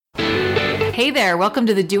Hey there, welcome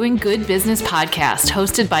to the Doing Good Business podcast,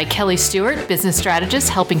 hosted by Kelly Stewart, business strategist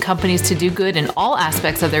helping companies to do good in all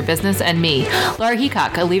aspects of their business, and me, Laura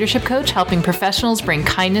Heacock, a leadership coach helping professionals bring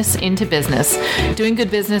kindness into business. Doing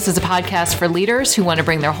Good Business is a podcast for leaders who want to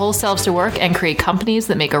bring their whole selves to work and create companies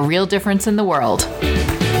that make a real difference in the world.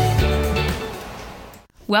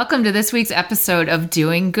 Welcome to this week's episode of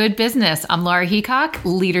Doing Good Business. I'm Laura Heacock,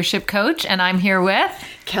 leadership coach, and I'm here with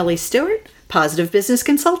Kelly Stewart, positive business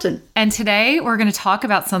consultant. And today we're going to talk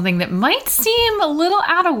about something that might seem a little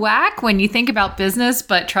out of whack when you think about business,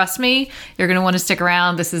 but trust me, you're going to want to stick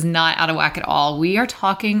around. This is not out of whack at all. We are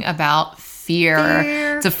talking about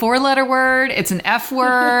fear. It's a 4-letter word. It's an F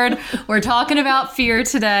word. We're talking about fear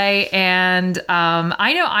today. And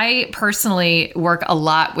I know I personally work a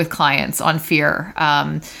lot with clients on fear.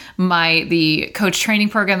 The coach training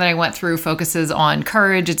program that I went through focuses on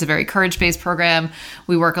courage. It's a very courage-based program.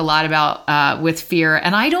 We work a lot about with fear.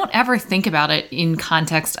 And I don't ever think about it in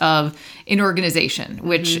context of an organization,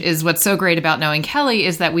 which is what's so great about knowing Kelly,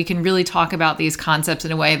 is that we can really talk about these concepts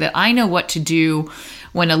in a way that I know what to do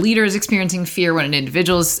when a leader is experiencing fear, when an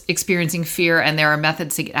individual is experiencing fear, and there are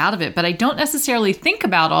methods to get out of it. But I don't necessarily think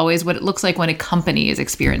about always what it looks like when a company is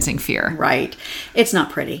experiencing fear. Right. It's not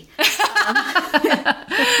pretty.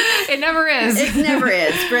 It never is. It never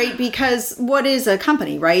is, right? Because what is a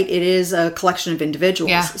company, right? It is a collection of individuals.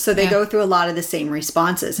 Yeah. So they go through a lot of the same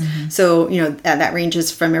responses. Mm-hmm. So, that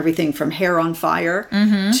ranges from everything from hair on fire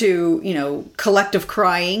to, collective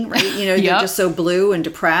crying, right? They're just so blue and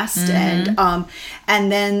depressed.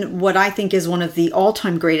 And then what I think is one of the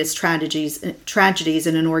all-time greatest tragedies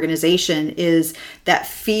in an organization is that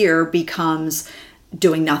fear becomes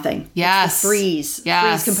doing nothing. Yes. It's the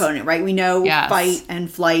freeze component, right? We know fight and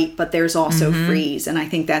flight, but there's also freeze. And I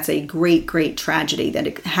think that's a great, great tragedy that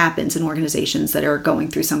it happens in organizations that are going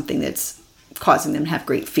through something that's causing them to have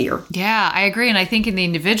great fear. Yeah, I agree. And I think in the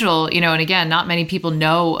individual, and again, not many people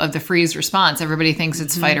know of the freeze response. Everybody thinks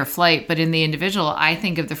it's fight or flight. But in the individual, I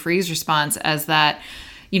think of the freeze response as that,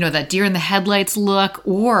 that deer in the headlights look,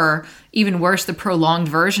 or even worse, the prolonged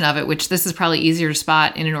version of it, which this is probably easier to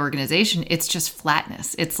spot in an organization. It's just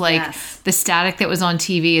flatness. It's like the static that was on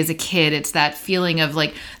TV as a kid. It's that feeling of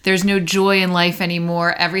like, there's no joy in life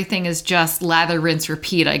anymore. Everything is just lather, rinse,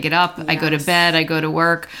 repeat. I get up, I go to bed, I go to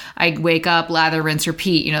work, I wake up, lather, rinse,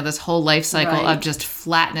 repeat. This whole life cycle of just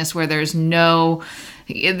flatness where there's no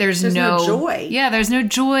joy. Yeah, there's no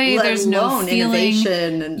joy. There's no feeling.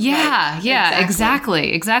 Innovation. And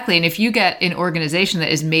exactly. And if you get an organization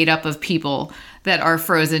that is made up of people that are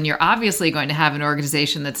frozen, you're obviously going to have an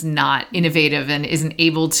organization that's not innovative and isn't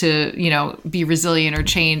able to, be resilient or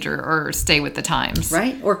change or stay with the times.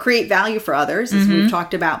 Right. Or create value for others, as we've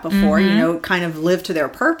talked about before, kind of live to their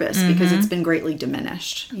purpose because it's been greatly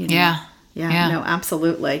diminished. Yeah. No,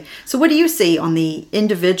 absolutely. So what do you see on the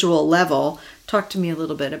individual level? Talk to me a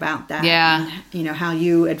little bit about that. Yeah. And, how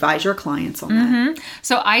you advise your clients on that.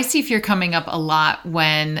 So I see fear coming up a lot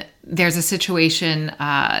when there's a situation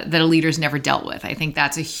that a leader's never dealt with. I think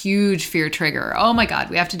that's a huge fear trigger. Oh my God,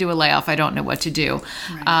 we have to do a layoff. I don't know what to do.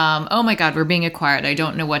 Right. Oh my God, we're being acquired. I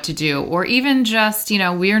don't know what to do. Or even just,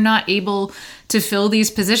 we're not able to fill these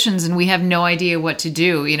positions and we have no idea what to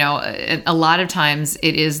do. A lot of times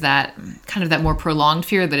it is that kind of that more prolonged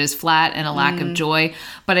fear that is flat and a lack of joy.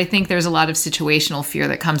 But I think there's a lot of situational fear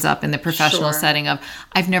that comes up in the professional setting of,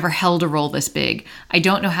 I've never held a role this big. I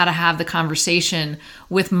don't know how to have the conversation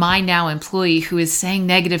with my now employee who is saying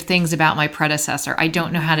negative things about my predecessor. I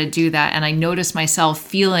don't know how to do that. And I notice myself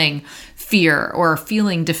feeling fear or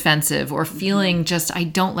feeling defensive or feeling just, I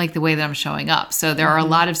don't like the way that I'm showing up. So there are a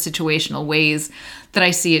lot of situational ways that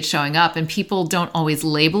I see it showing up, and people don't always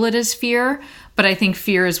label it as fear. But I think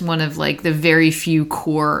fear is one of like the very few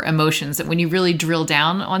core emotions that when you really drill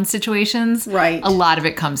down on situations, a lot of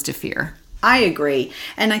it comes to fear. I agree.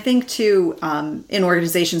 And I think too, in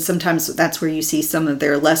organizations, sometimes that's where you see some of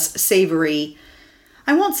their less savory,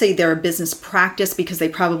 I won't say they're a business practice because they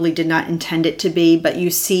probably did not intend it to be, but you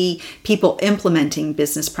see people implementing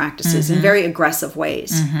business practices in very aggressive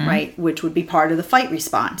ways, right? Which would be part of the fight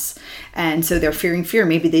response. And so they're fearing fear.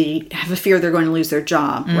 Maybe they have a fear they're going to lose their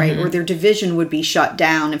job, right? Or their division would be shut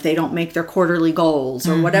down if they don't make their quarterly goals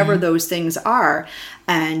or whatever those things are.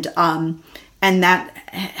 And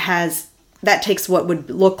that takes what would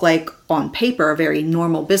look like on paper a very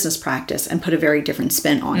normal business practice and put a very different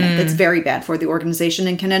spin on it. That's very bad for the organization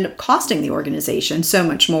and can end up costing the organization so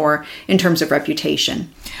much more in terms of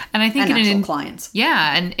reputation and I think and actual clients.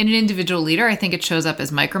 Yeah, and in an individual leader, I think it shows up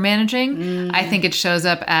as micromanaging. I think it shows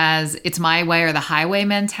up as it's my way or the highway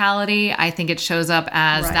mentality. I think it shows up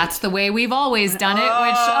as that's the way we've always done it,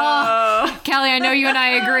 which, Kelly, I know you and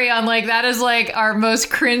I agree on, like, that is like our most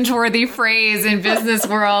cringeworthy phrase in business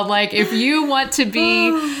world. Like, if you want to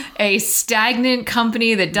be a stagnant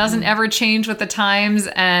company that doesn't ever change with the times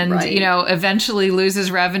and, eventually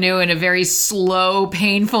loses revenue in a very slow,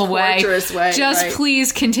 painful way, just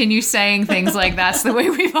please continue saying things like that's the way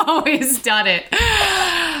we've always done it.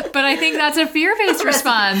 But I think that's a fear-based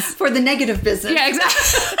response. For the negative business. Yeah,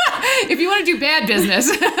 exactly. If you want to do bad business,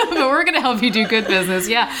 but we're going to help you do good business.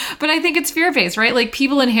 Yeah. But I think it's fear-based, right? Like,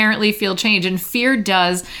 people inherently feel change, and fear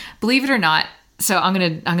does, believe it or not. So I'm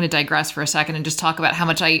gonna digress for a second and just talk about how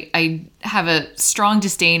much I have a strong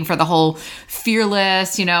disdain for the whole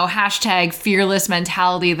fearless, hashtag fearless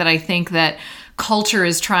mentality that I think that culture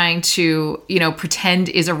is trying to, pretend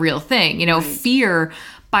is a real thing. Fear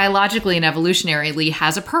biologically and evolutionarily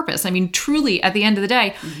has a purpose. I mean, truly, at the end of the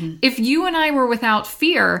day, if you and I were without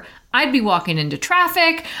fear, I'd be walking into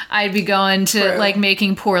traffic. I'd be going to like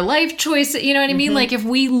making poor life choices. You know what I mean? Like, if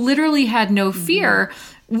we literally had no fear,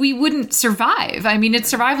 we wouldn't survive. I mean, it's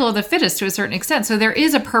survival of the fittest to a certain extent. So there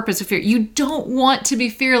is a purpose of fear. You don't want to be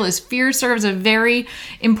fearless. Fear serves a very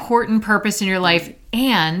important purpose in your life.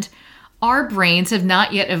 And our brains have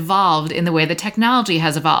not yet evolved in the way the technology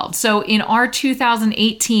has evolved. So in our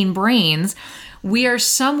 2018 brains, we are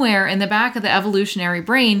somewhere in the back of the evolutionary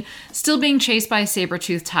brain still being chased by a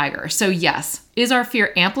saber-toothed tiger. So yes, is our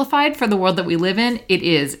fear amplified for the world that we live in? It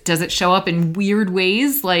is. Does it show up in weird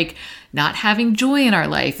ways, like not having joy in our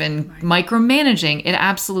life and micromanaging? It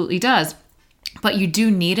absolutely does. But you do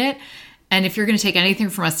need it. And if you're going to take anything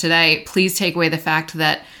from us today, please take away the fact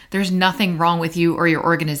that there's nothing wrong with you or your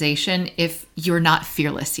organization if you're not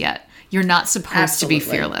fearless yet. You're not supposed to be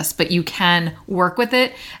fearless, but you can work with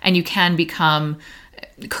it and you can become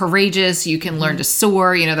courageous. You can learn to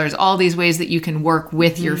soar. There's all these ways that you can work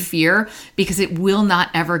with your fear, because it will not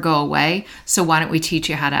ever go away. So why don't we teach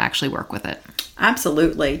you how to actually work with it?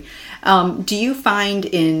 Absolutely. Do you find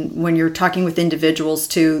when you're talking with individuals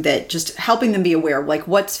too, that just helping them be aware of, like,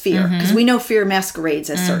 what's fear? Because we know fear masquerades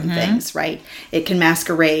as certain things, right? It can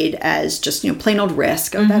masquerade as just, plain old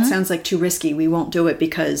risk. Oh, that sounds like too risky. We won't do it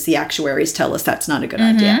because the actuaries tell us that's not a good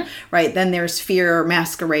idea, right? Then there's fear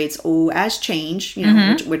masquerades, as change,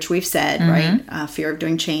 which we've said, right? Fear of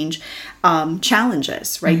doing change.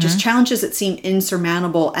 Challenges, right? Just challenges that seem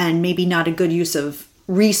insurmountable and maybe not a good use of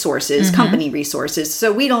resources, company resources.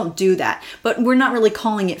 So we don't do that, but we're not really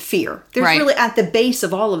calling it fear. There's really at the base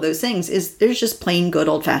of all of those things there's just plain good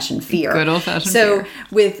old fashioned fear. Good old fashioned fear. So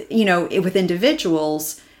with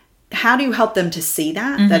individuals, how do you help them to see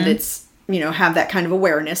that it's, have that kind of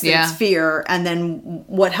awareness that it's fear, and then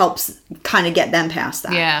what helps kind of get them past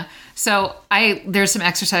that? Yeah. So there's some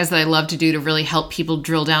exercise that I love to do to really help people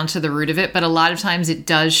drill down to the root of it. But a lot of times it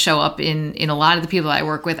does show up in a lot of the people I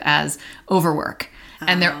work with as overwork.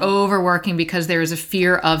 And they're overworking because there is a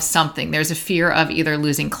fear of something. There's a fear of either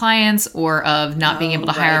losing clients or of not being able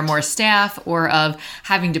to hire more staff or of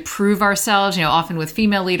having to prove ourselves. Often with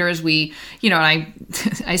female leaders, we, and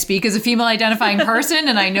I speak as a female identifying person,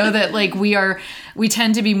 and I know that we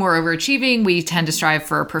tend to be more overachieving. We tend to strive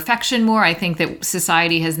for perfection more. I think that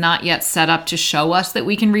society has not yet set up to show us that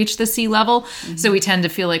we can reach the C level. So we tend to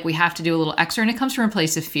feel like we have to do a little extra, and it comes from a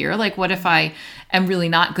place of fear. Like, what if I am really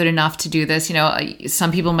not good enough to do this?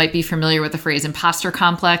 Some people might be familiar with the phrase imposter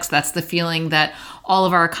complex. That's the feeling that all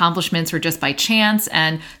of our accomplishments were just by chance,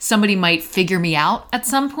 and somebody might figure me out at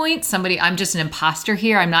some point. I'm just an imposter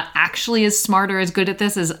here. I'm not actually as smart or as good at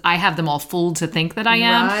this as I have them all fooled to think that I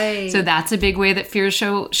am. Right. So that's a big way that fear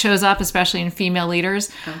shows up, especially in female leaders.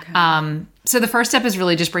 Okay. So the first step is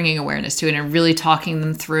really just bringing awareness to it and really talking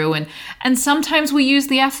them through. And sometimes we use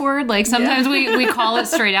the F word, like sometimes we call it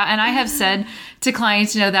straight out. And I have said to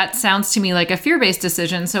clients, that sounds to me like a fear-based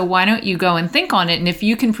decision. So why don't you go and think on it? And if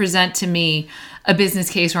you can present to me a business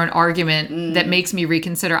case or an argument that makes me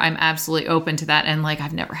reconsider, I'm absolutely open to that. And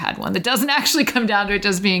I've never had one that doesn't actually come down to it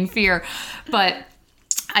just being fear. But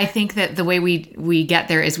I think that the way we get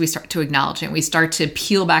there is we start to acknowledge it. We start to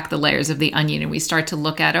peel back the layers of the onion, and we start to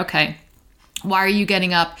look at, okay, why are you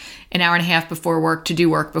getting up an hour and a half before work to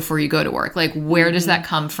do work before you go to work? Like, where does that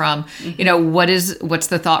come from? What's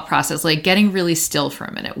the thought process? Like, getting really still for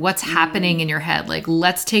a minute. What's happening in your head? Like,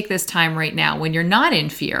 let's take this time right now when you're not in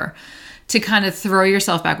fear to kind of throw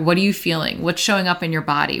yourself back. What are you feeling? What's showing up in your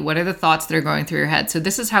body? What are the thoughts that are going through your head? So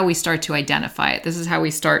this is how we start to identify it. This is how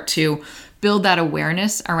we start to build that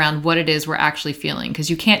awareness around what it is we're actually feeling, because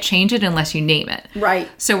you can't change it unless you name it. Right.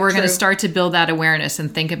 So we're going to start to build that awareness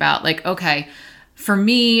and think about like, okay, for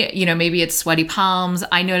me, maybe it's sweaty palms.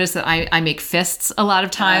 I notice that I make fists a lot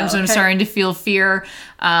of times when I'm starting to feel fear.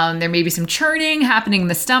 There may be some churning happening in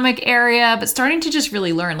the stomach area, but starting to just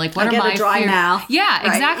really learn, like, what are my dry mouth. Yeah, right?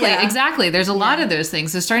 exactly. Yeah. Exactly. There's a lot of those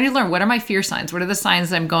things. So starting to learn, what are my fear signs? What are the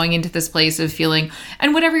signs that I'm going into this place of feeling,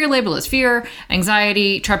 and whatever your label is, fear,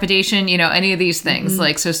 anxiety, trepidation, any of these things.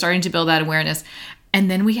 Like, so starting to build that awareness. And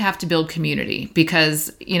then we have to build community,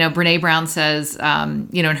 because, Brene Brown says,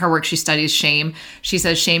 in her work, she studies shame. She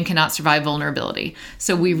says shame cannot survive vulnerability.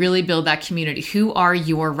 So we really build that community. Who are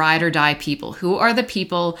your ride or die people? Who are the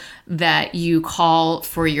people that you call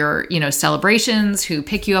for your, celebrations, who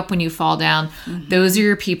pick you up when you fall down? Those are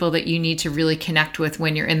your people that you need to really connect with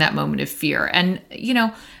when you're in that moment of fear. And,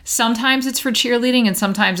 sometimes it's for cheerleading, and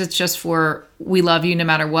sometimes it's just for, we love you no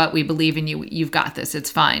matter what. We believe in you. You've got this. It's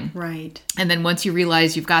fine. Right. And then once you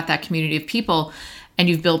realize you've got that community of people and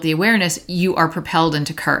you've built the awareness, you are propelled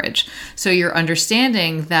into courage. So you're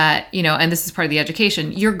understanding that, and this is part of the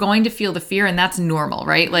education, you're going to feel the fear, and that's normal,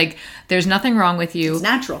 right? Like, there's nothing wrong with you. It's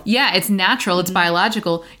natural. Yeah, it's natural. It's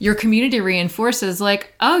biological. Your community reinforces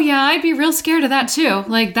like, oh yeah, I'd be real scared of that too.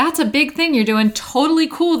 Like, that's a big thing you're doing. Totally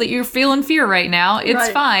cool that you're feeling fear right now. It's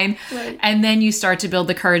fine. Right. And then you start to build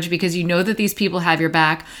the courage, because you know that these people have your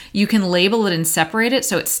back. You can label it and separate it,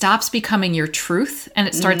 so it stops becoming your truth and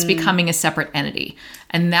it starts becoming a separate entity.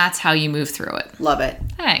 And that's how you move through it. Love it.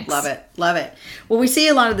 Thanks. Love it. Love it. Well, we see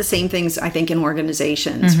a lot of the same things, I think, in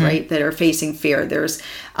organizations, right, that are facing fear. There's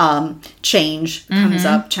change comes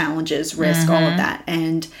up, challenges, risk, all of that.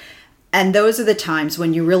 And those are the times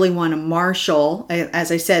when you really want to marshal,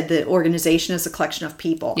 as I said, the organization is a collection of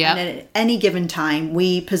people. Yep. And at any given time,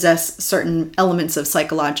 we possess certain elements of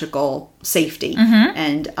psychological safety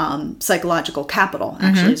and psychological capital,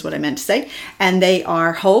 actually, is what I meant to say. And they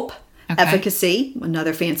are hope, efficacy,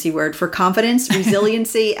 another fancy word for confidence,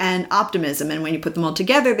 resiliency, and optimism. And when you put them all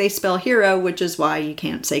together, they spell hero, which is why you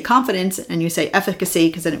can't say confidence and you say efficacy,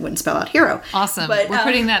 because then it wouldn't spell out hero. Awesome. But, we're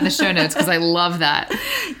putting that in the show notes because I love that.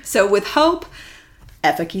 So with hope,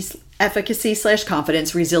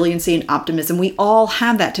 efficacy/confidence, resiliency, and optimism, we all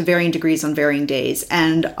have that to varying degrees on varying days.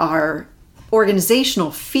 And our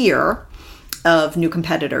organizational fear of new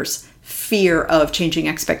competitors, fear of changing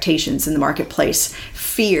expectations in the marketplace,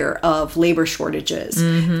 fear of labor shortages,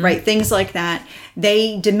 right? Things like that,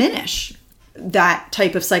 they diminish that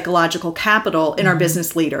type of psychological capital in our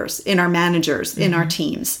business leaders, in our managers, in our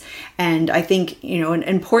teams. And I think, an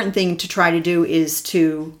important thing to try to do is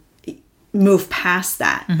to move past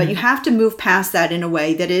that. But you have to move past that in a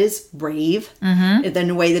way that is brave, in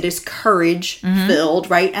a way that is courage filled,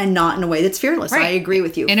 right? And not in a way that's fearless. Right. I agree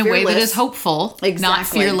with you. In a way that is hopeful, not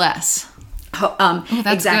fearless. That's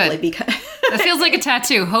exactly, good. Because that feels like a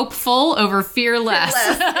tattoo. Hopeful over fearless.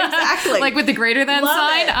 Exactly. Like with the greater than love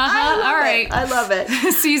sign. It. All right. I love it.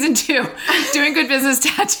 Season 2, doing good business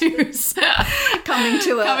tattoos.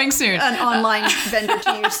 Coming soon. An online vendor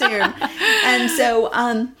to you soon. And so,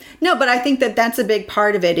 no, but I think that that's a big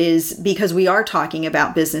part of it, is because we are talking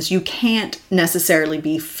about business. You can't necessarily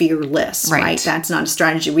be fearless, right? That's not a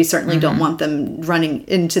strategy. We certainly don't want them running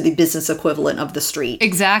into the business equivalent of the street.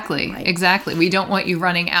 Exactly. Right. Exactly. We don't want you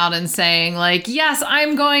running out and saying like, yes,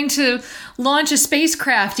 I'm going to launch a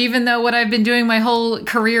spacecraft, even though what I've been doing my whole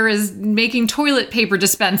career is making toilet paper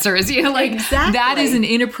dispensers. Exactly. That is an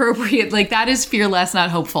inappropriate, that is fearless, not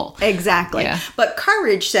hopeful. Exactly. Yeah. But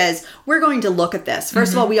courage says, we're going to look at this.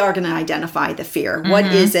 First of all, we are going to identify the fear. What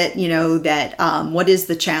is it, what is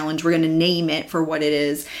the challenge? We're going to name it for what it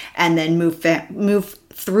is, and then move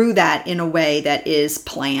through that in a way that is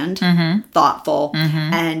planned, thoughtful,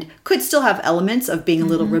 and could still have elements of being a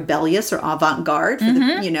little rebellious or avant-garde for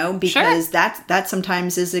the, because that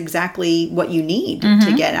sometimes is exactly what you need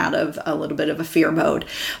to get out of a little bit of a fear mode.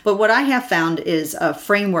 But what I have found is a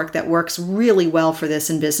framework that works really well for this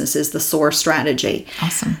in business is the SOAR strategy.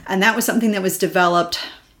 Awesome. And that was something that was developed,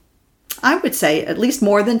 I would say, at least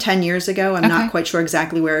more than 10 years ago. I'm not quite sure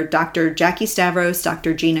exactly where. Dr. Jackie Stavros,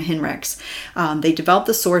 Dr. Gina Hinrichs. They developed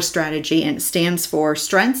the SOAR strategy, and it stands for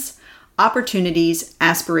Strengths, Opportunities,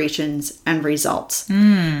 Aspirations, and Results.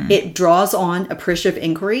 It draws on appreciative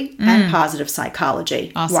inquiry and positive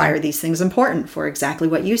psychology. Awesome. Why are these things important? For exactly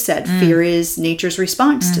what you said. Fear is nature's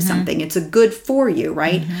response to something. It's a good for you,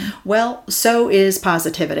 right? Well, so is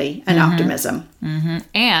positivity and optimism.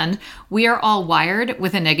 And we are all wired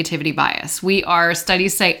with a negativity bias.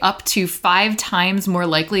 Studies say, up to 5 times more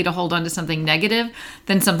likely to hold on to something negative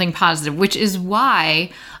than something positive, which is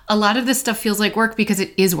why a lot of this stuff feels like work, because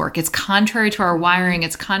it is work. It's contrary to our wiring.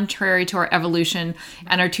 It's contrary to our evolution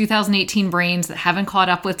and our 2018 brains that haven't caught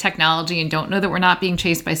up with technology and don't know that we're not being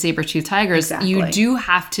chased by saber-toothed tigers. Exactly. You do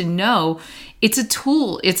have to know it's a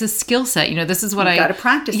tool. It's a skill set. This is what You've got to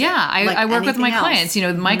practice it. I work with my clients.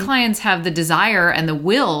 My clients have the desire and the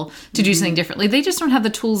will to do something differently. They just don't have the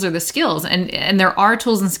tools or the skills. And there are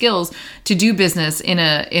tools and skills to do business in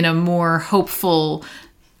a more hopeful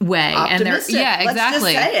way. Optimistic. Exactly. Let's just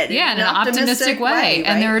say it. Yeah, in an optimistic way. Right?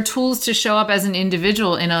 And there are tools to show up as an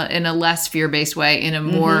individual in a less fear-based way, in a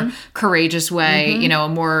more courageous way, a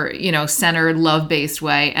more, centered, love-based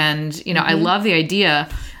way. And, I love the idea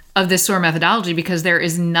of this SOAR methodology, because there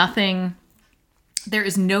is no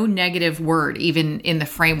negative word even in the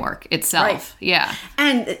framework itself. Right. Yeah.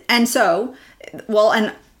 And so,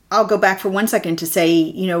 and I'll go back for 1 second to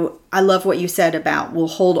say, I love what you said about we'll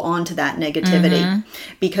hold on to that negativity,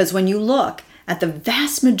 because when you look at the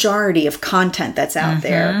vast majority of content that's out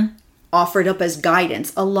there offered up as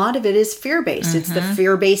guidance, a lot of it is fear-based. It's the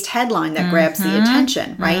fear-based headline that grabs the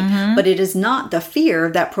attention, right? But it is not the fear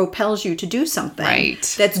that propels you to do something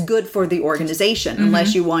that's good for the organization,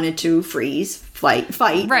 unless you wanted to freeze, fight,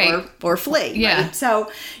 or flee. Yeah. Right?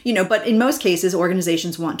 So, but in most cases,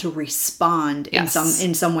 organizations want to respond in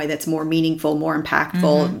some way that's more meaningful, more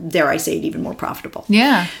impactful, dare I say it, even more profitable.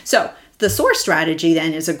 Yeah. So the SOAR strategy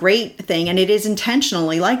then is a great thing, and it is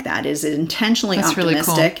intentionally like that. It is intentionally That's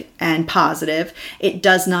optimistic really cool. and positive. It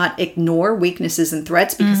does not ignore weaknesses and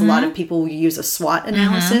threats, because a lot of people use a SWOT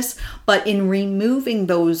analysis. But in removing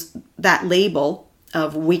that label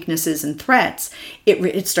of weaknesses and threats,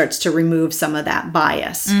 it starts to remove some of that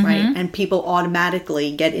bias, right? And people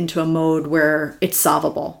automatically get into a mode where it's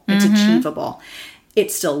solvable, it's achievable. It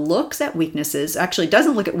still looks at weaknesses. Actually, it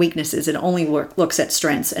doesn't look at weaknesses. It only looks at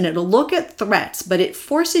strengths. And it'll look at threats, but it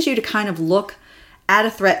forces you to kind of look at a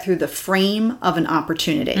threat through the frame of an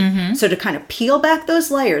opportunity. So to kind of peel back those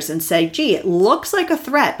layers and say, gee, it looks like a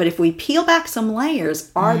threat, but if we peel back some layers,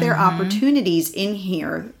 are there opportunities in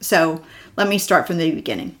here? So let me start from the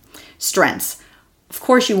beginning. Strengths. Of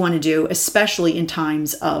course you want to do, especially in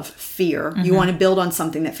times of fear, you want to build on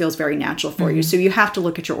something that feels very natural for you. So you have to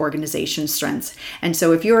look at your organization's strengths. And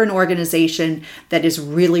so if you're an organization that is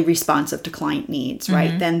really responsive to client needs,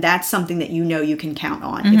 right, then that's something that you can count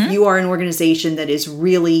on. If you are an organization that is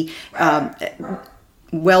really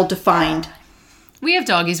well-defined. We have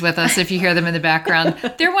doggies with us, if you hear them in the background.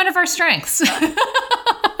 They're one of our strengths. Our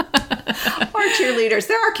cheerleaders.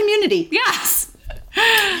 They're our community. Yes.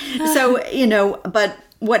 So, but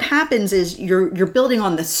what happens is you're building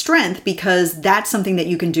on the strength, because that's something that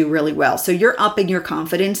you can do really well. So you're upping your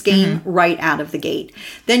confidence game right out of the gate.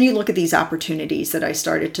 Then you look at these opportunities that I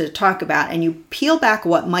started to talk about, and you peel back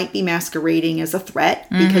what might be masquerading as a threat,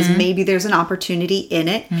 because maybe there's an opportunity in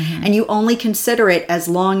it, and you only consider it as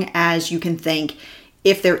long as you can think,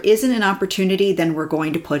 if there isn't an opportunity, then we're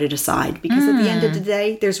going to put it aside, because at the end of the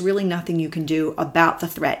day, there's really nothing you can do about the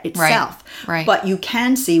threat itself. Right. But you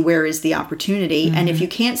can see where is the opportunity. And if you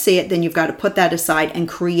can't see it, then you've got to put that aside and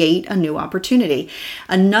create a new opportunity.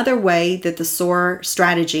 Another way that the SOAR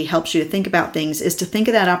strategy helps you to think about things is to think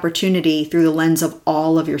of that opportunity through the lens of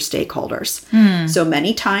all of your stakeholders. So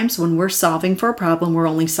many times when we're solving for a problem, we're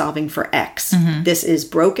only solving for X. This is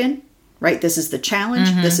broken. Right? This is the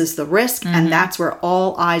challenge. This is the risk. And that's where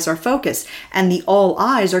all eyes are focused. And the all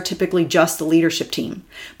eyes are typically just the leadership team.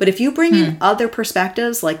 But if you bring in other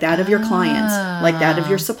perspectives, like that of your clients, like that of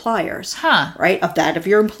your suppliers, right? Of that of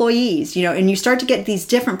your employees, and you start to get these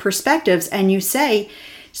different perspectives, and you say,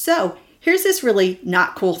 so here's this really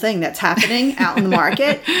not cool thing that's happening out in the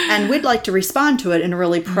market, and we'd like to respond to it in a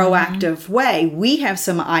really proactive way. We have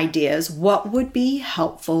some ideas. What would be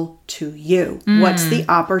helpful to you? What's the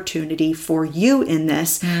opportunity for you in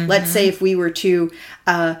this? Let's say if we were to,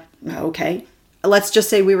 let's just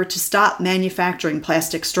say we were to stop manufacturing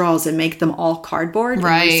plastic straws and make them all cardboard in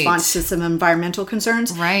response to some environmental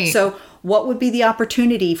concerns. Right. So what would be the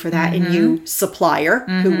opportunity for that in you, supplier,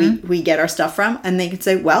 who we get our stuff from? And they could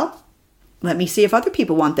say, well, let me see if other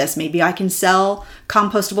people want this. Maybe I can sell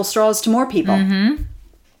compostable straws to more people.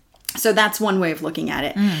 So that's one way of looking at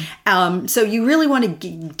it. So you really want to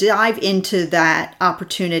dive into that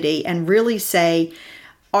opportunity and really say,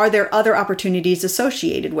 are there other opportunities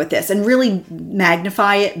associated with this? And really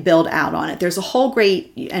magnify it, build out on it. There's a whole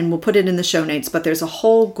great, and we'll put it in the show notes, but there's a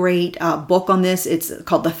whole great book on this. It's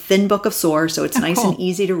called The Thin Book of SOAR, so it's nice and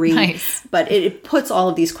easy to read. Nice. But it puts all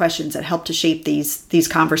of these questions that help to shape these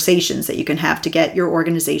conversations that you can have to get your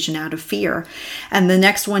organization out of fear. And the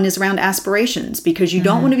next one is around aspirations, because you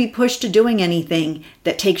don't want to be pushed to doing anything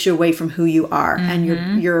that takes you away from who you are and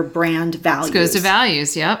your brand values. This goes to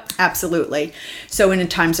values, yep. Absolutely. So in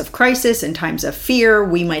times of crisis, in times of fear,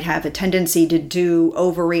 we might have a tendency to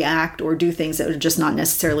overreact or do things that are just not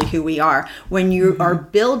necessarily who we are. When you are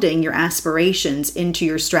building your aspirations into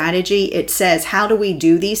your strategy, it says, how do we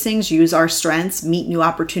do these things, use our strengths, meet new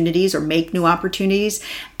opportunities or make new opportunities,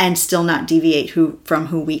 and still not deviate from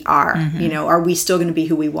who we are? Are we still going to be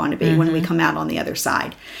who we want to be when we come out on the other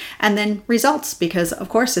side? And then results, because of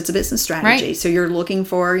course it's a business strategy. Right. So you're looking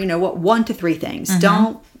for, 1 to 3 things.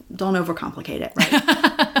 Don't overcomplicate it,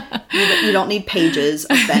 right? You don't need pages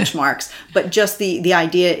of benchmarks, but just the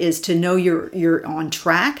idea is to know you're on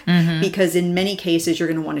track, because in many cases you're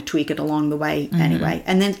going to want to tweak it along the way anyway.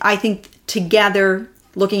 And then I think together,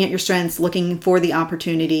 looking at your strengths, looking for the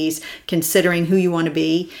opportunities, considering who you want to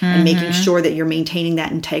be, and making sure that you're maintaining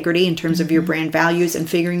that integrity in terms of your brand values and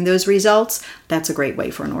figuring those results, that's a great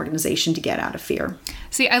way for an organization to get out of fear.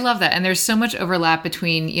 See, I love that. And there's so much overlap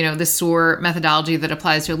between, the SOAR methodology that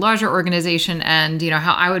applies to a larger organization and,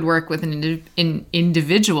 how I would work with an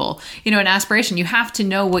individual, an aspiration. You have to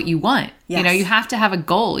know what you want. Yes. You have to have a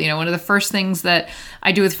goal. One of the first things that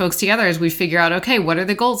I do with folks together is we figure out, okay, what are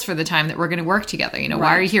the goals for the time that we're going to work together?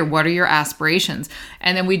 Why are you here? What are your aspirations?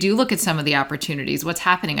 And then we do look at some of the opportunities, what's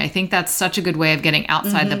happening. I think that's such a good way of getting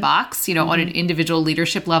outside the box. On an individual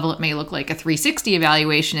leadership level, it may look like a 360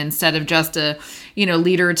 evaluation instead of just a,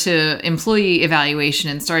 leader to employee evaluation,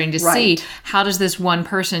 and starting to see how does this one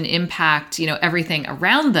person impact, everything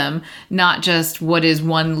around them, not just what is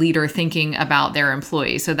one leader thinking about their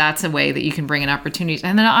employees. So that's a way that you can bring in opportunities.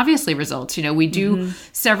 And then obviously results. We do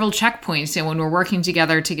several checkpoints, when we're working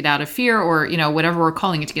together to get out of fear or, whatever we're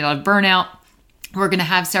calling it, to get out of burnout. We're going to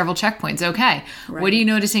have several checkpoints. Okay. Right. What are you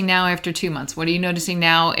noticing now after 2 months? What are you noticing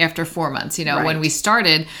now after 4 months? When we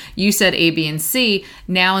started, you said A, B, and C.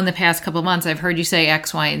 Now in the past couple of months, I've heard you say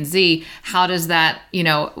X, Y, and Z. How does that,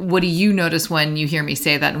 what do you notice when you hear me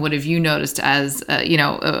say that? And what have you noticed as,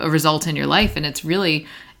 a result in your life? And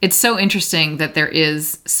it's so interesting that there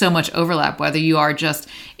is so much overlap, whether you are just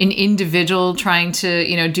an individual trying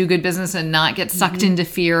to, do good business and not get sucked into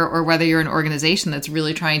fear, or whether you're an organization that's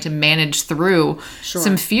really trying to manage through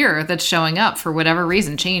some fear that's showing up for whatever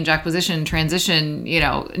reason, change, acquisition, transition,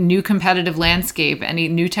 new competitive landscape, any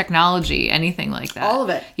new technology, anything like that. All of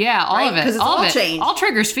it. Yeah, all of it. Because it's all change. All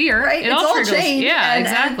triggers fear. Right? It's all change. Yeah, and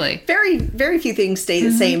exactly. Very, very few things stay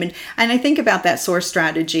the same. And I think about that SOAR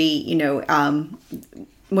strategy,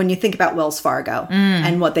 when you think about Wells Fargo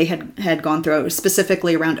and what they had gone through,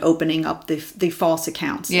 specifically around opening up the false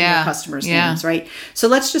accounts in their customers' names, right? So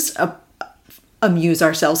let's just amuse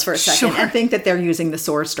ourselves for a second and think that they're using the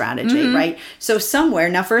SOAR strategy, right? So somewhere,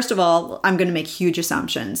 now first of all, I'm going to make huge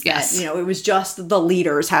assumptions that, it was just the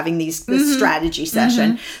leaders having this strategy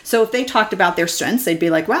session. So if they talked about their strengths, they'd be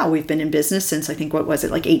like, wow, we've been in business since, I think, what was it,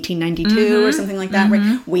 like 1892 or something like that,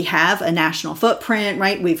 right? We have a national footprint,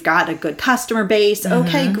 right? We've got a good customer base.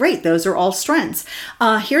 Okay, great. Those are all strengths.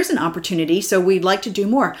 Here's an opportunity. So we'd like to do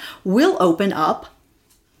more. We'll open up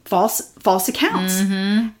false accounts.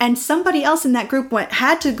 And somebody else in that group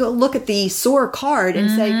had to go look at the SOAR card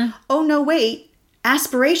and say, oh, no, wait,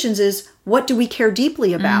 aspirations is, what do we care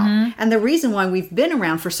deeply about? And the reason why we've been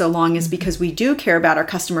around for so long is because we do care about our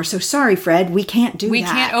customers. So sorry, Fred, we can't do that. We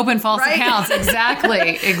can't open false accounts.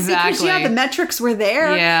 Exactly. Because, the metrics were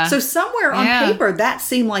there. Yeah. So somewhere on paper, that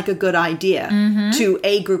seemed like a good idea to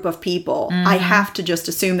a group of people. I have to just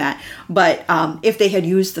assume that. But if they had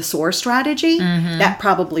used the SOAR strategy, that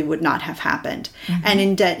probably would not have happened. And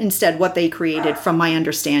instead, what they created, from my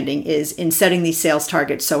understanding, is in setting these sales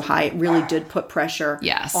targets so high, it really did put pressure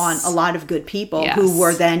on a lot of good people who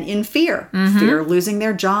were then in fear, fear of losing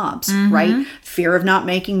their jobs, right? Fear of not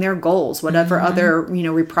making their goals, whatever other,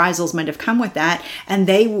 reprisals might have come with that. And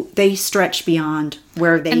they stretched beyond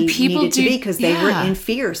where they needed to be because they were in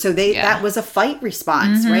fear. So that was a fight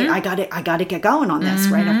response, right? I got to get going on this,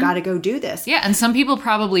 right? I've got to go do this. Yeah. And some people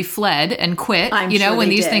probably fled and quit, when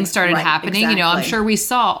these things started happening. Exactly. I'm sure we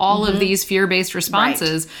saw all of these fear-based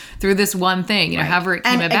responses through this one thing, however it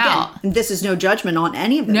came about. Again, this is no judgment on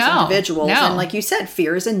any of those individuals. And like you said,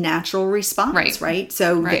 fear is a natural response, right?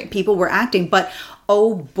 So people were acting, but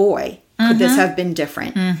oh boy, could this have been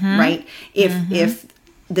different, right? If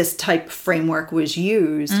this type of framework was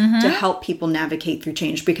used to help people navigate through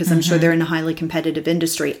change, because I'm sure they're in a highly competitive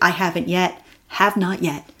industry. I have not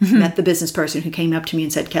yet met the business person who came up to me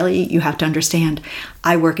and said, Kelly, you have to understand,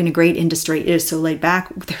 I work in a great industry. It is so laid back.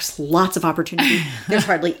 There's lots of opportunity. There's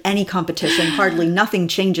hardly any competition. Hardly nothing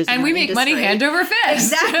changes. And we make money hand over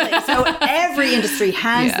fist. Exactly. So every industry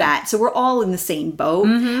has that. So we're all in the same boat.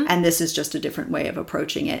 And this is just a different way of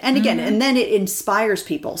approaching it. And again, and then it inspires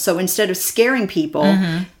people. So instead of scaring people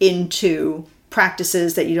into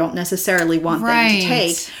practices that you don't necessarily want them to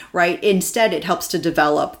take, right? Instead, it helps to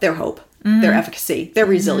develop their hope, their efficacy, their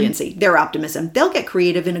resiliency, their optimism. They'll get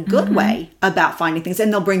creative in a good way about finding things,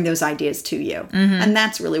 and they'll bring those ideas to you. And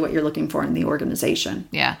that's really what you're looking for in the organization.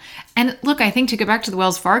 Yeah. And look, I think to go back to the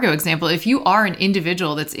Wells Fargo example, if you are an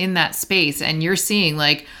individual that's in that space and you're seeing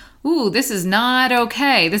like, ooh, this is not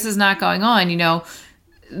okay, this is not going on,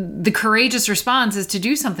 the courageous response is to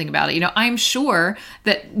do something about it. I'm sure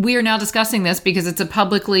that we are now discussing this because it's a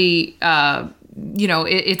publicly,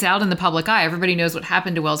 it's out in the public eye. Everybody knows what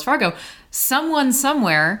happened to Wells Fargo. Someone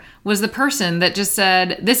somewhere was the person that just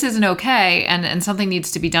said, this isn't okay, and something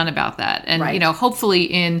needs to be done about that. And,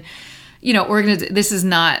 hopefully this is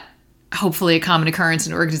not hopefully a common occurrence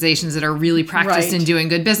in organizations that are really practiced in doing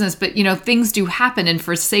good business. But, things do happen. And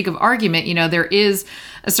for sake of argument, there is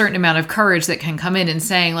a certain amount of courage that can come in and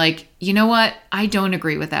saying like, you know what, I don't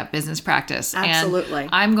agree with that business practice. Absolutely. And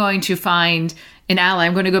I'm going to find an ally.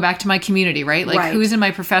 I'm going to go back to my community, right? Like who's in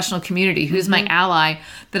my professional community? Who's my ally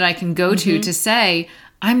that I can go to say,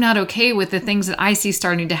 I'm not okay with the things that I see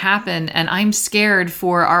starting to happen, and I'm scared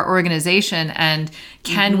for our organization, and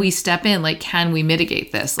can we step in? Like, can we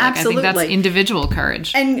mitigate this? Like, Absolutely. I think that's individual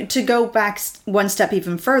courage. And to go back one step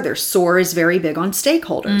even further, SOAR is very big on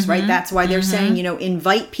stakeholders, right? That's why they're saying,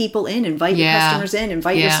 invite people in, invite your customers in,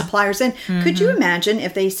 invite your suppliers in. Could you imagine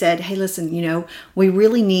if they said, hey, listen, we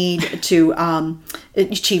really need to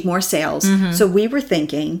achieve more sales. So we were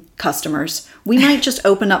thinking, customers, we might just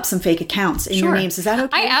open up some fake accounts in your names. Is that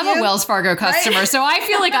okay? I am a Wells Fargo customer, so I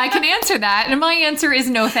feel like I can answer that. And my answer is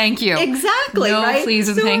no, thank you. Exactly. No, right? please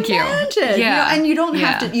and so thank imagine, you. Yeah. And you don't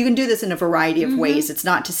have to, you can do this in a variety of ways. It's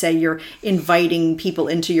not to say you're inviting people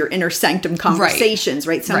into your inner sanctum conversations,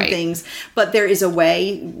 right? Some things, but there is a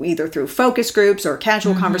way, either through focus groups or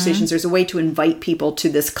casual conversations, there's a way to invite people to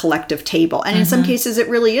this collective table. And in some cases, it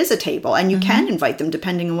really is a table, and you can invite them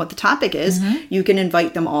depending on what the topic is. You can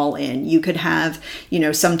invite them all in. You could have,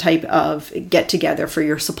 some type of get together for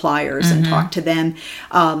your suppliers and talk to them.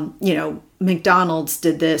 McDonald's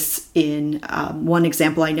did this in one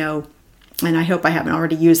example I know, and I hope I haven't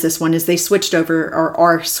already used this one, is they switched over or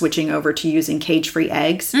are switching over to using cage-free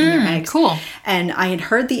eggs in their eggs. Cool. And I had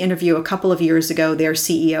heard the interview a couple of years ago. Their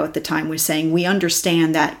CEO at the time was saying, we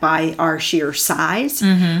understand that by our sheer size,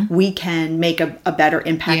 we can make a better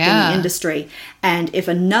impact in the industry. And if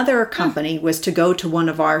another company was to go to one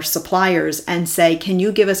of our suppliers and say, can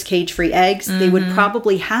you give us cage-free eggs? They would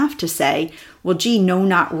probably have to say, well, gee, no,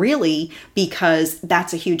 not really, because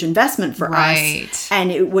that's a huge investment for us,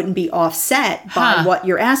 and it wouldn't be offset by what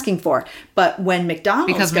you're asking for. But when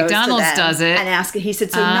McDonald's because goes McDonald's to them does it, and ask, he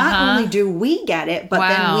said, so not only do we get it, but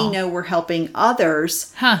then we know we're helping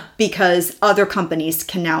others because other companies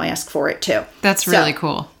can now ask for it too. That's really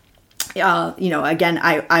cool. Again,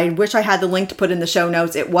 I wish I had the link to put in the show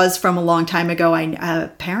notes. It was from a long time ago.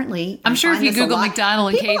 I'm sure if you Google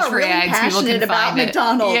McDonald and cage-free eggs, people can find it.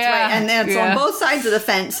 McDonald's, right? And that's on both sides of the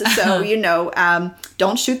fence. So,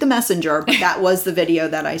 don't shoot the messenger. But that was the video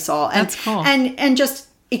that I saw. And, that's cool. And just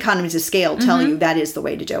economies of scale tell you that is the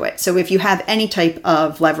way to do it. So if you have any type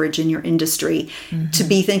of leverage in your industry, to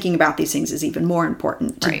be thinking about these things is even more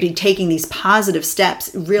important. To be taking these positive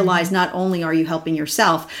steps, realize not only are you helping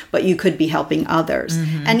yourself, but you could be helping others.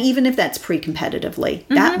 And even if that's pre-competitively,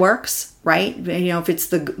 that works, right? If it's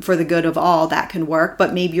for the good of all, that can work.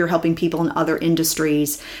 But maybe you're helping people in other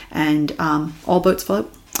industries, and all boats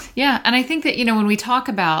float. Yeah. And I think that, when we talk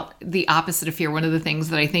about the opposite of fear, one of the things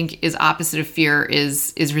that I think is opposite of fear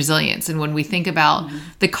is resilience. And when we think about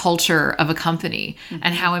the culture of a company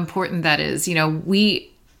and how important that is,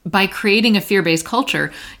 by creating a fear-based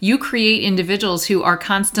culture, you create individuals who are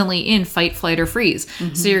constantly in fight, flight, or freeze.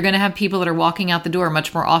 So you're going to have people that are walking out the door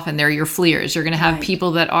much more often. They're your fleers. You're going to have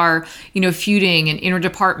people that are, feuding and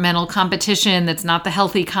interdepartmental competition that's not the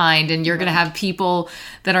healthy kind. And you're going to have people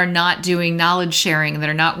that are not doing knowledge sharing, that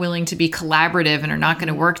are not willing to be collaborative and are not going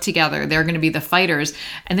to work together. They're going to be the fighters.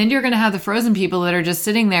 And then you're going to have the frozen people that are just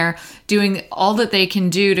sitting there doing all that they can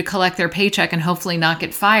do to collect their paycheck and hopefully not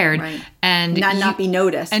get fired. and not be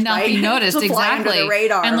noticed, and not right? be noticed. Fly under Exactly. the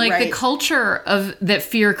radar, and like right? the culture of that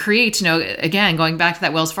fear creates, again, going back to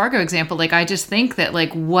that Wells Fargo example, like I just think that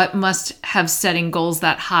like what must have setting goals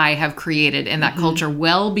that high have created in that culture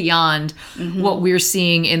well beyond what we're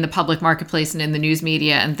seeing in the public marketplace and in the news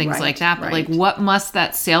media and things like that. But like what must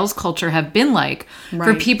that sales culture have been like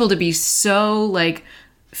for people to be so like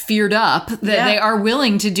feared up that they are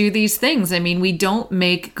willing to do these things. I mean, we don't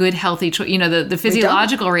make good, healthy choices. The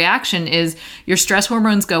physiological reaction is your stress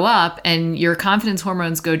hormones go up and your confidence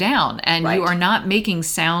hormones go down, and you are not making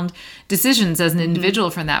sound decisions as an individual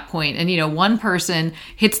from that point. And, one person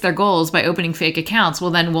hits their goals by opening fake accounts.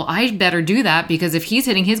 I better do that, because if he's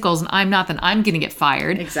hitting his goals and I'm not, then I'm going to get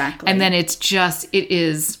fired. Exactly. And then it's parasitic.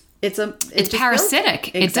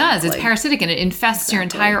 It does. It's parasitic, and it infests your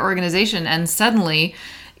entire organization. And suddenly,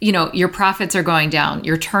 your profits are going down,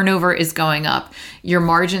 your turnover is going up, your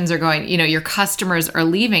margins are going, your customers are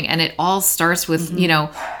leaving. And it all starts with,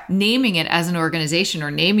 naming it as an organization or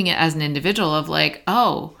naming it as an individual of like,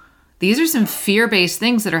 oh, these are some fear-based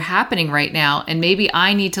things that are happening right now. And maybe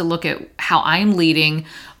I need to look at how I'm leading,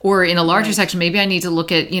 or in a larger section, maybe I need to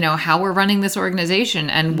look at, how we're running this organization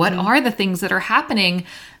and what are the things that are happening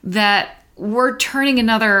that we're turning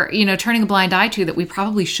a blind eye to that we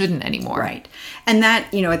probably shouldn't anymore. Right. And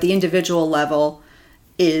that, at the individual level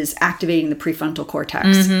is activating the prefrontal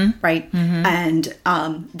cortex, right? And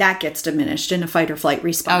that gets diminished in a fight or flight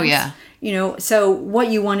response. Oh, yeah. So what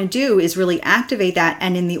you want to do is really activate that.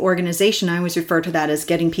 And in the organization, I always refer to that as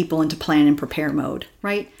getting people into plan and prepare mode,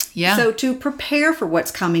 right? Yeah. So to prepare for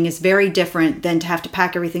what's coming is very different than to have to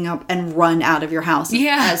pack everything up and run out of your house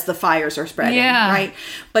as the fires are spreading, right?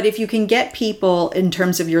 But if you can get people in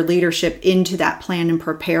terms of your leadership into that plan and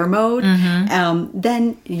prepare mode,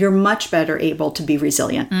 then you're much better able to be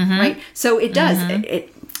resilient, right? So it does.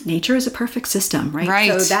 Nature is a perfect system, right? Right.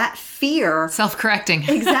 So that fear, self-correcting.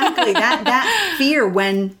 Exactly. That fear,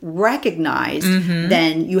 when recognized,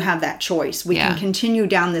 then you have that choice. We can continue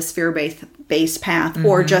down this fear-based path,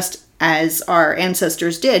 or just as our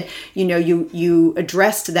ancestors did, you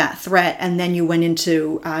addressed that threat, and then you went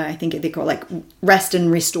into, I think they call it like rest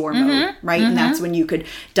and restore mode, right? And that's when you could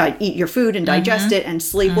eat your food and digest it and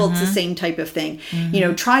sleep. Well, it's the same type of thing.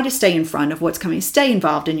 Try to stay in front of what's coming. Stay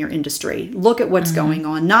involved in your industry. Look at what's going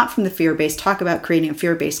on, not from the fear-based. Talk about creating a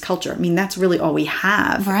fear-based culture. I mean, that's really all we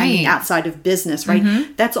have. Right. I mean, outside of business,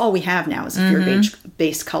 right? That's all we have now is a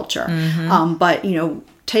fear-based culture. But,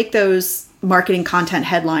 take those marketing content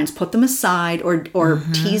headlines, put them aside, or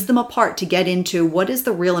tease them apart to get into what is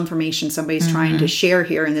the real information somebody's trying to share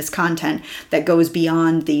here in this content that goes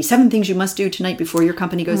beyond the 7 things you must do tonight before your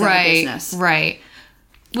company goes out of business. Right.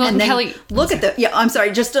 Well, and then Kelly, look at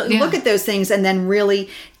look at those things and then really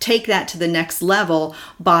take that to the next level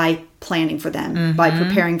by planning for them, by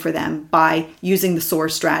preparing for them, by using the SOAR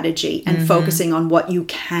strategy and focusing on what you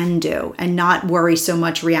can do and not worry so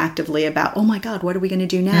much reactively about, oh my God, what are we going to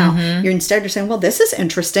do now? You're saying, well, this is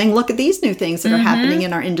interesting. Look at these new things that are happening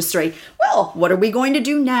in our industry. Well, what are we going to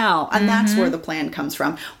do now? And that's where the plan comes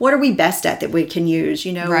from. What are we best at that we can use?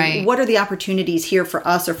 What are the opportunities here for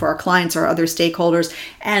us or for our clients or other stakeholders?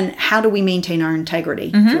 And how do we maintain our integrity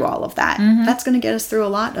through all of that? That's going to get us through a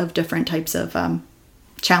lot of different types of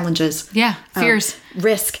challenges. Yeah. Fears.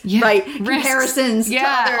 Risk. Yeah. Right. Risks. Comparisons. Yeah.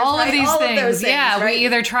 To others, all right? of these all things. Of those things. Yeah. Right? We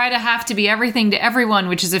either try to have to be everything to everyone,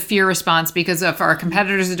 which is a fear response because if our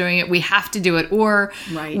competitors are doing it, we have to do it. Or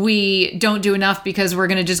we don't do enough because we're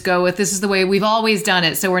going to just go with this is the way we've always done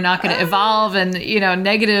it. So we're not going to evolve and,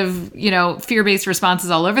 negative, fear-based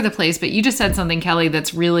responses all over the place. But you just said something, Kelly,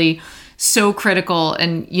 that's really so critical.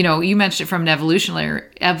 And, you mentioned it from an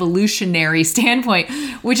evolutionary standpoint,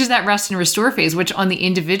 which is that rest and restore phase, which on the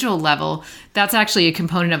individual level, that's actually a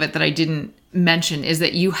component of it that I didn't mention, is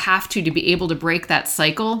that you have to be able to break that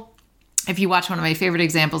cycle. If you watch one of my favorite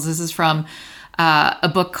examples, this is from a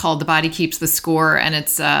book called The Body Keeps the Score, and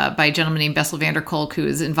it's by a gentleman named Bessel van der Kolk, who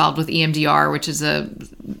is involved with EMDR, which is a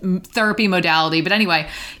therapy modality. But anyway,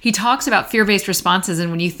 he talks about fear-based responses.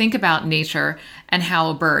 And when you think about nature and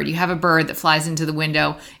how you have a bird that flies into the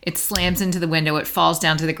window, it slams into the window, it falls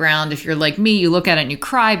down to the ground. If you're like me, you look at it and you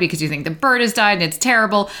cry because you think the bird has died and it's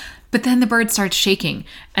terrible. But then the bird starts shaking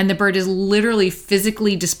and the bird is literally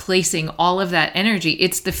physically displacing all of that energy.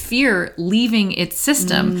 It's the fear leaving its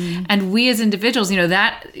system. And we as individuals,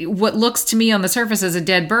 that what looks to me on the surface as a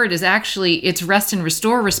dead bird is actually its rest and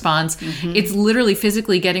restore response. It's literally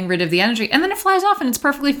physically getting rid of the energy, and then it flies off and it's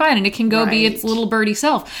perfectly fine and it can go be its little birdie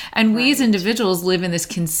self. And we as individuals live in this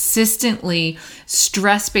consistently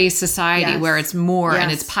stress-based society where it's more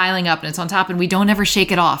and it's piling up and it's on top, and we don't ever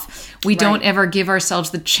shake it off. We don't ever give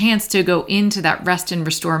ourselves the chance chance to go into that rest and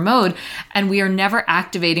restore mode, and we are never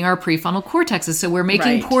activating our prefrontal cortexes. So we're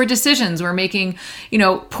making poor decisions. We're making,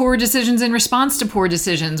 poor decisions in response to poor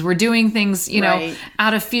decisions. We're doing things,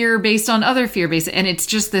 out of fear based on other fear based. And it's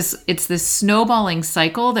just this snowballing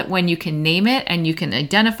cycle that when you can name it and you can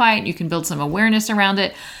identify it, and you can build some awareness around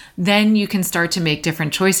it, then you can start to make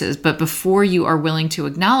different choices. But before you are willing to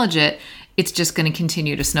acknowledge it, it's just going to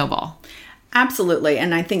continue to snowball. Absolutely.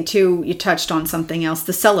 And I think, too, you touched on something else,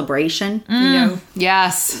 the celebration,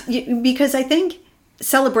 Yes. Because I think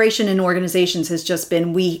celebration in organizations has just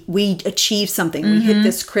been, we achieved something. We hit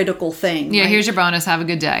this critical thing. Yeah, right? Here's your bonus. Have a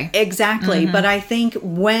good day. Exactly. But I think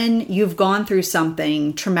when you've gone through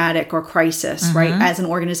something traumatic or crisis, right, as an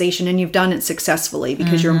organization, and you've done it successfully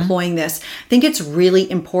because you're employing this, I think it's really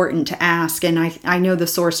important to ask, and I know the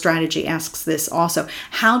SOAR strategy asks this also,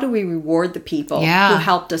 how do we reward the people who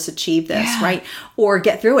helped us achieve this, right? Or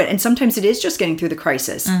get through it? And sometimes it is just getting through the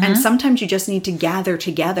crisis. And sometimes you just need to gather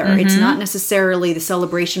together. It's not necessarily the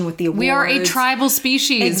celebration with the awards. We are a tribal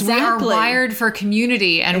species. Exactly. We are wired for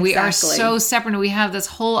community, and we are so separate. We have this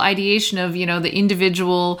whole ideation of, the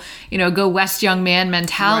individual, go west young man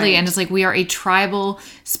mentality. And it's like, we are a tribal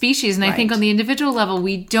species. And I think on the individual level,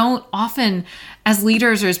 we don't often, as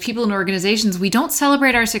leaders or as people in organizations, we don't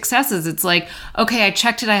celebrate our successes. It's like, okay, I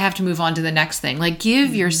checked it. I have to move on to the next thing. Like,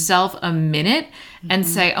 give yourself a minute and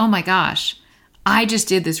say, oh my gosh, I just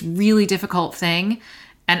did this really difficult thing,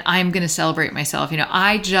 and I'm going to celebrate myself.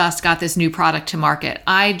 I just got this new product to market.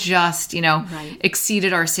 I just,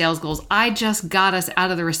 exceeded our sales goals. I just got us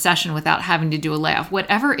out of the recession without having to do a layoff,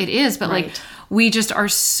 whatever it is. But like, we just are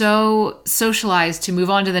so socialized to move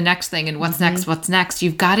on to the next thing and what's next.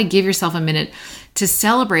 You've got to give yourself a minute to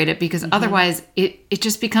celebrate it, because otherwise it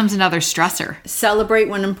just becomes another stressor. Celebrate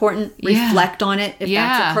when important, reflect on it if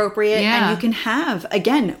that's appropriate. And you can have,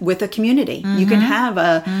 again, with a community, you can have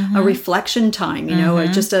a reflection time,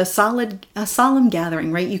 just a solemn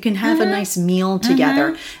gathering, right? You can have a nice meal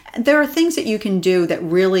together. There are things that you can do that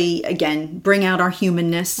really, again, bring out our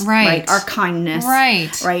humanness, right? Our kindness,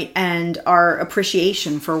 right? And our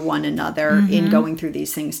appreciation for one another in going through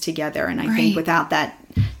these things together. And I think without that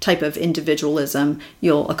type of individualism,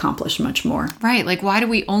 you'll accomplish much more. Right. Like, why do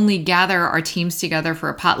we only gather our teams together for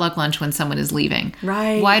a potluck lunch when someone is leaving?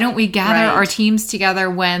 Right. Why don't we gather our teams together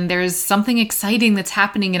when there's something exciting that's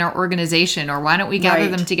happening in our organization? Or why don't we gather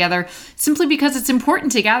them together simply because it's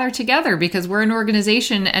important to gather together, because we're an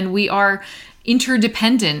organization and we are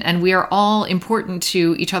interdependent and we are all important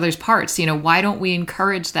to each other's parts. Why don't we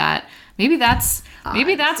encourage that? Maybe that's our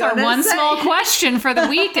one small question for the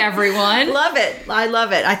week, everyone. Love it. I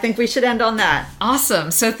love it. I think we should end on that.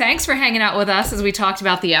 Awesome. So thanks for hanging out with us as we talked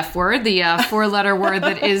about the F word, the 4-letter word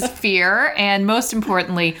that is fear, and most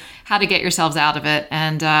importantly, how to get yourselves out of it.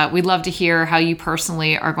 And we'd love to hear how you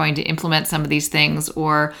personally are going to implement some of these things,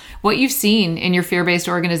 or what you've seen in your fear-based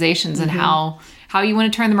organizations and how you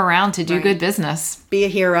want to turn them around to do good business. Be a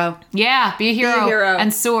hero. Yeah, be a hero.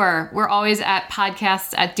 And SOAR. We're always at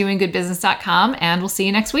podcasts@doinggoodbusiness.com, and we'll see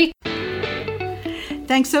you next week.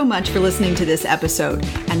 Thanks so much for listening to this episode,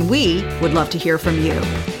 and we would love to hear from you.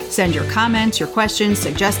 Send your comments, your questions,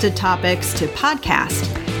 suggested topics to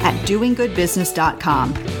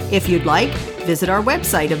podcast@doinggoodbusiness.com. If you'd like, visit our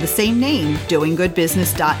website of the same name,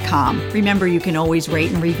 doinggoodbusiness.com. Remember, you can always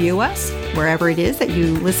rate and review us. Wherever it is that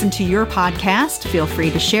you listen to your podcast, feel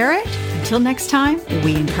free to share it. Until next time,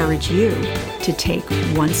 we encourage you to take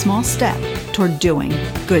one small step toward doing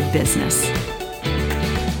good business.